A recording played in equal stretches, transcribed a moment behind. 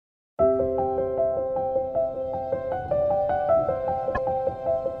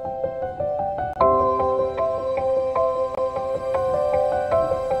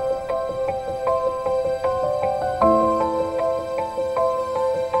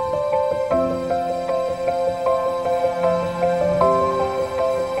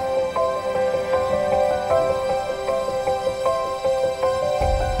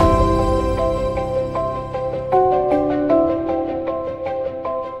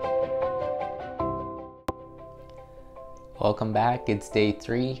Welcome back. It's day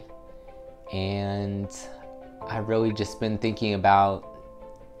 3, and I've really just been thinking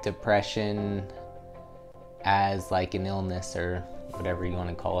about depression as like an illness or whatever you want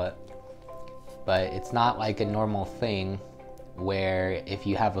to call it. But it's not like a normal thing where if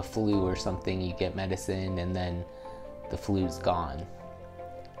you have a flu or something, you get medicine and then the flu's gone.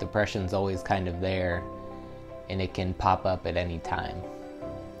 Depression's always kind of there, and it can pop up at any time.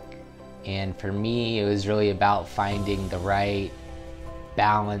 And for me, it was really about finding the right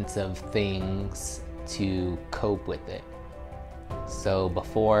balance of things to cope with it. So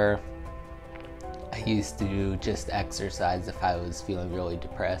before, I used to just exercise if I was feeling really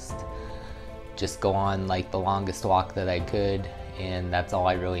depressed. Just go on like the longest walk that I could, and that's all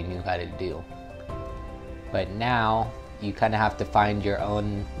I really knew how to do. But now, you kind of have to find your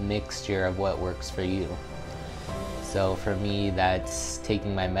own mixture of what works for you. So for me, that's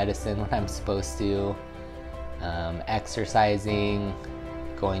taking my medicine when I'm supposed to, exercising,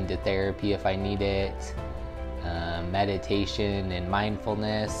 going to therapy if I need it, meditation and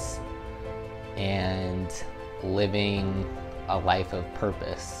mindfulness, and living a life of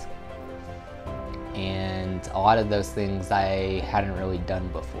purpose. And a lot of those things I hadn't really done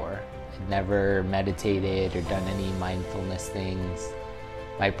before. I'd never meditated or done any mindfulness things.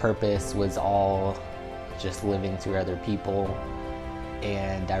 My purpose was all just living through other people,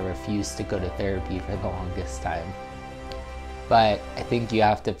 and I refused to go to therapy for the longest time. But I think you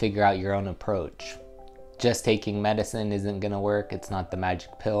have to figure out your own approach. Just taking medicine isn't gonna work. It's not the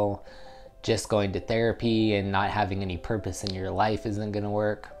magic pill. Just going to therapy and not having any purpose in your life isn't gonna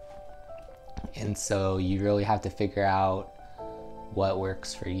work. And so you really have to figure out what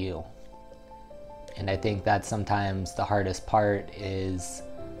works for you. And I think that's sometimes the hardest part, is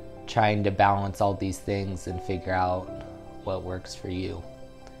trying to balance all these things and figure out what works for you.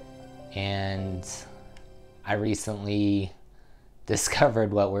 And I recently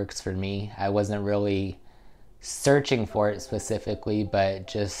discovered what works for me. I wasn't really searching for it specifically, but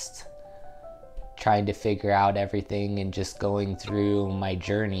just trying to figure out everything and just going through my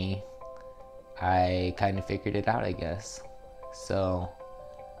journey, I kind of figured it out, I guess. So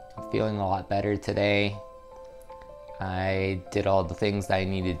I'm feeling a lot better today. I did all the things that I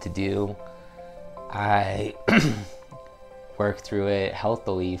needed to do. I worked through it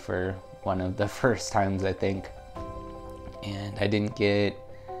healthily for one of the first times, I think. And I didn't get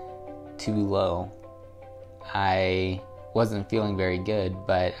too low. I wasn't feeling very good,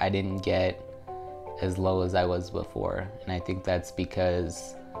 but I didn't get as low as I was before. And I think that's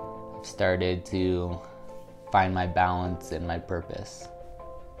because I've started to find my balance and my purpose.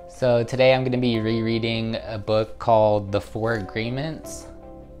 So today I'm going to be rereading a book called The 4 Agreements.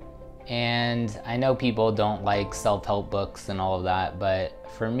 And I know people don't like self-help books and all of that, but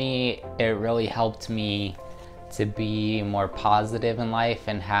for me, it really helped me to be more positive in life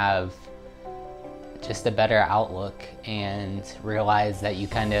and have just a better outlook, and realize that you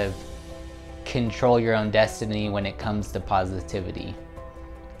kind of control your own destiny when it comes to positivity.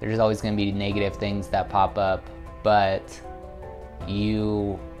 There's always going to be negative things that pop up, but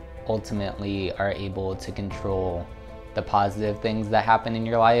you ultimately are able to control the positive things that happen in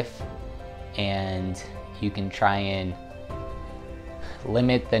your life, and you can try and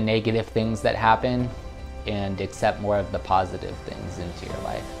limit the negative things that happen and accept more of the positive things into your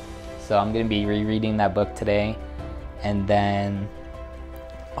life. So I'm going to be rereading that book today, and then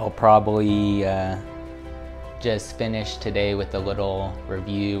I'll probably just finish today with a little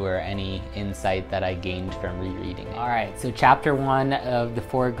review or any insight that I gained from rereading it. All right, so chapter 1 of the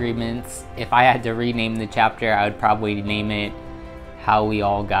 4 Agreements. If I had to rename the chapter, I would probably name it How We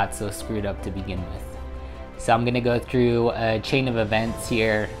All Got So Screwed Up to Begin With. So I'm gonna go through a chain of events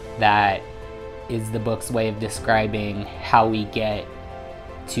here that is the book's way of describing how we get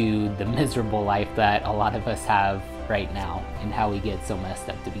to the miserable life that a lot of us have right now, and how we get so messed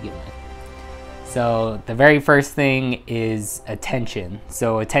up to begin with. So the very first thing is attention.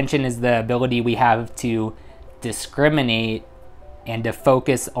 So attention is the ability we have to discriminate and to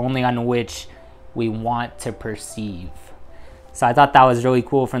focus only on which we want to perceive. So I thought that was really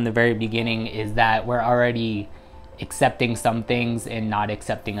cool from the very beginning, is that we're already accepting some things and not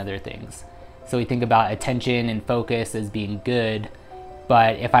accepting other things. So we think about attention and focus as being good,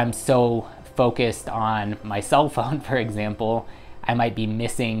 but if I'm so focused on my cell phone, for example, I might be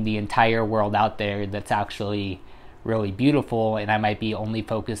missing the entire world out there that's actually really beautiful, and I might be only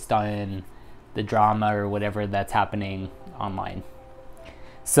focused on the drama or whatever that's happening online.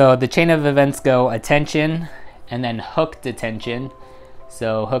 So the chain of events go attention, and then hooked attention.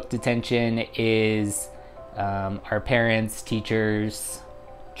 So hooked attention is our parents, teachers,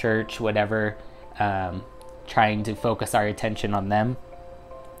 church, whatever, trying to focus our attention on them.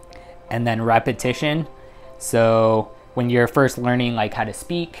 And then repetition. So when you're first learning like how to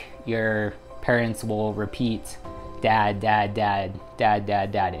speak, your parents will repeat dad, dad, dad, dad,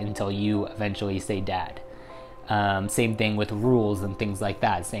 dad, dad until you eventually say dad. Same thing with rules and things like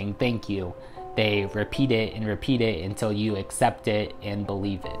that, saying thank you. They repeat it until you accept it and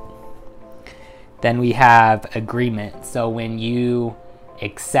believe it. Then we have agreement. So when you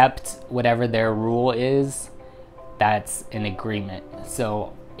accept whatever their rule is, that's an agreement.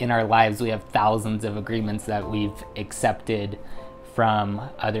 So in our lives, we have thousands of agreements that we've accepted from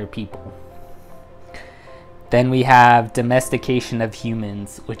other people. Then we have domestication of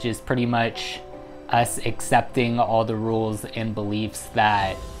humans, which is pretty much us accepting all the rules and beliefs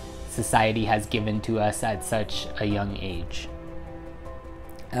that society has given to us at such a young age.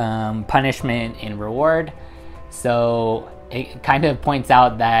 Punishment and reward. So it kind of points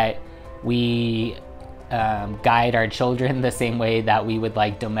out that we guide our children the same way that we would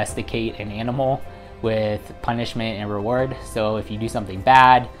like domesticate an animal, with punishment and reward. So if you do something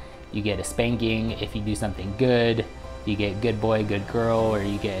bad, you get a spanking. If you do something good, you get good boy, good girl, or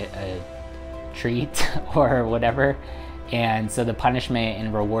you get a treat or whatever. And so the punishment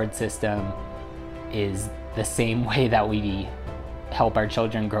and reward system is the same way that we help our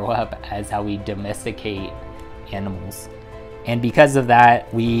children grow up as how we domesticate animals. And because of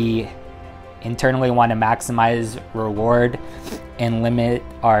that, we internally want to maximize reward and limit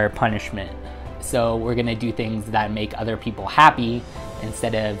our punishment. So we're going to do things that make other people happy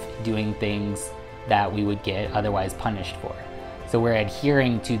instead of doing things that we would get otherwise punished for. So we're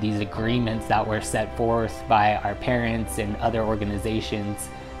adhering to these agreements that were set forth by our parents and other organizations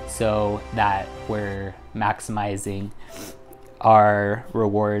so that we're maximizing our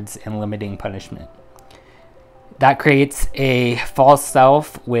rewards and limiting punishment. That creates a false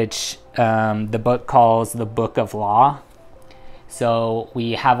self, which the book calls the book of law. So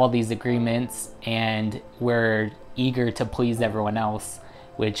we have all these agreements and we're eager to please everyone else,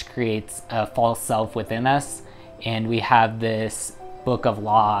 which creates a false self within us. And we have this book of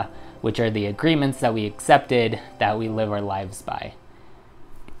law, which are the agreements that we accepted that we live our lives by.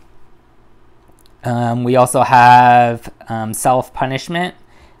 We also have self-punishment,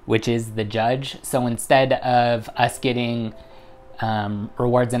 which is the judge. So instead of us getting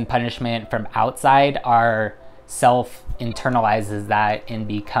rewards and punishment from outside, our self internalizes that and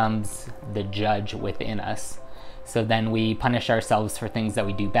becomes the judge within us. So then we punish ourselves for things that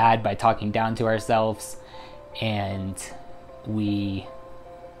we do bad by talking down to ourselves, and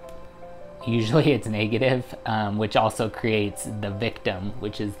usually it's negative, which also creates the victim,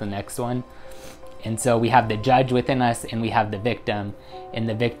 which is the next one. And so we have the judge within us and we have the victim, and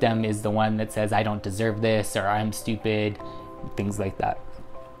the victim is the one that says, I don't deserve this, or I'm stupid, things like that.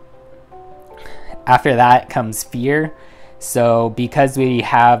 After that comes fear. So because we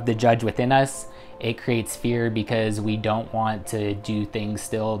have the judge within us, it creates fear because we don't want to do things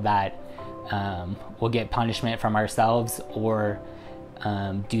still that will get punishment from ourselves, or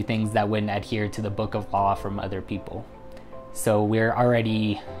do things that wouldn't adhere to the book of law from other people. So we're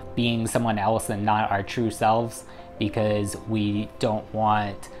already being someone else and not our true selves because we don't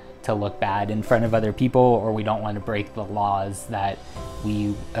want to look bad in front of other people, or we don't want to break the laws that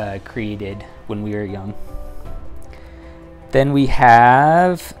we created when we were young. Then we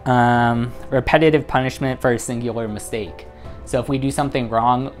have repetitive punishment for a singular mistake. So if we do something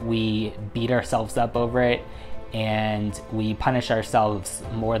wrong, we beat ourselves up over it, and we punish ourselves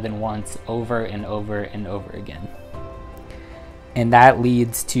more than once, over and over and over again. And that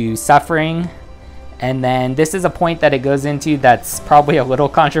leads to suffering. And then this is a point that it goes into that's probably a little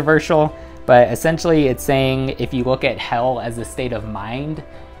controversial, but essentially it's saying if you look at hell as a state of mind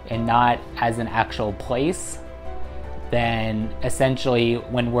and not as an actual place, then essentially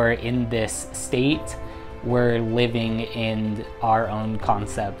when we're in this state, we're living in our own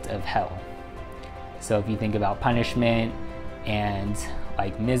concept of hell. So if you think about punishment and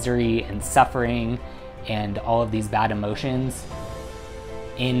like misery and suffering and all of these bad emotions,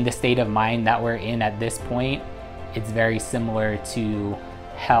 in the state of mind that we're in at this point, it's very similar to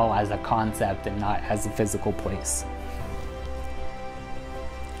hell as a concept and not as a physical place.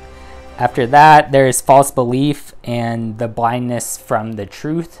 After that, there's false belief and the blindness from the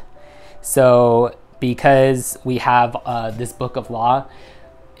truth. So because we have this book of law,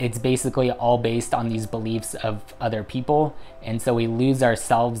 it's basically all based on these beliefs of other people. And so we lose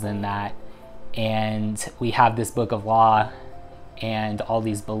ourselves in that. And we have this book of law and all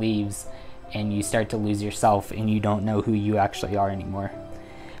these beliefs, and you start to lose yourself and you don't know who you actually are anymore,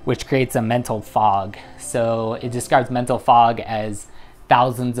 which creates a mental fog. So it describes mental fog as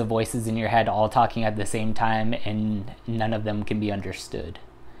thousands of voices in your head all talking at the same time, and none of them can be understood.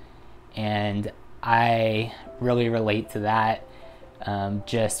 And I really relate to that,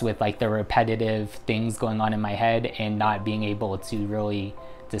 just with like the repetitive things going on in my head and not being able to really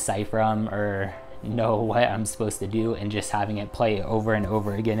decipher them or know what I'm supposed to do, and just having it play over and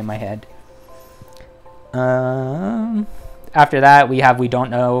over again in my head. After that, we don't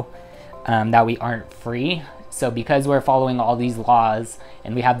know that we aren't free. So because we're following all these laws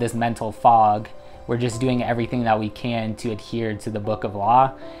and we have this mental fog, we're just doing everything that we can to adhere to the book of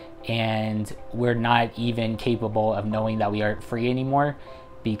law, and we're not even capable of knowing that we aren't free anymore,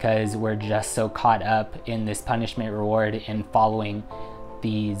 because we're just so caught up in this punishment reward and following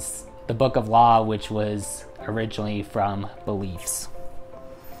the book of law, which was originally from beliefs.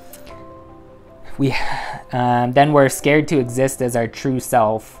 Then we're scared to exist as our true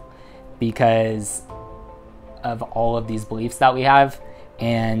self because of all of these beliefs that we have,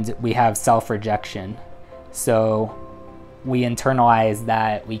 and we have self-rejection. So we internalize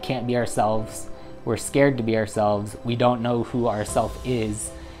that we can't be ourselves, we're scared to be ourselves, we don't know who our self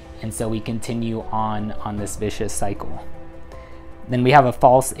is, and so we continue on this vicious cycle. Then we have a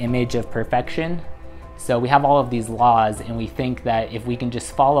false image of perfection. So we have all of these laws, and we think that if we can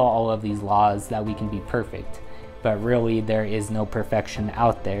just follow all of these laws that we can be perfect, but really there is no perfection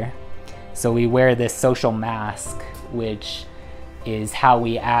out there. So we wear this social mask, which is how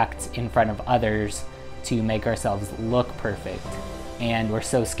we act in front of others to make ourselves look perfect. And we're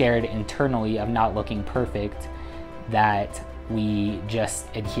so scared internally of not looking perfect that we just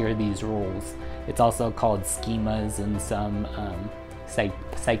adhere these rules. It's also called schemas in some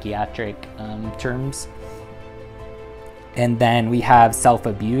psychiatric terms. And then we have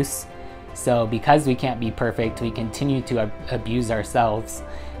self-abuse. So because we can't be perfect, we continue to abuse ourselves.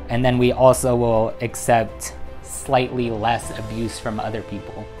 And then we also will accept slightly less abuse from other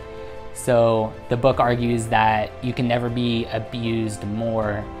people. So the book argues that you can never be abused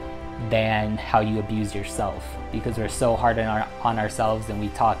more than how you abuse yourself, because we're so hard on ourselves and we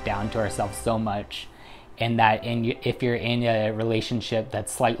talk down to ourselves so much. And that if you're in a relationship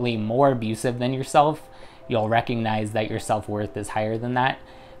that's slightly more abusive than yourself, you'll recognize that your self-worth is higher than that,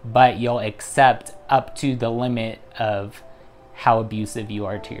 but you'll accept up to the limit of how abusive you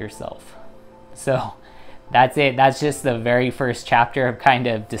are to yourself. So that's it. That's just the very first chapter of kind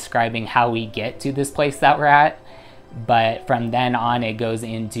of describing how we get to this place that we're at. But from then on, it goes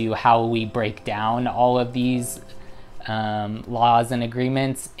into how we break down all of these laws and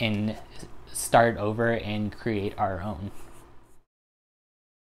agreements and start over and create our own.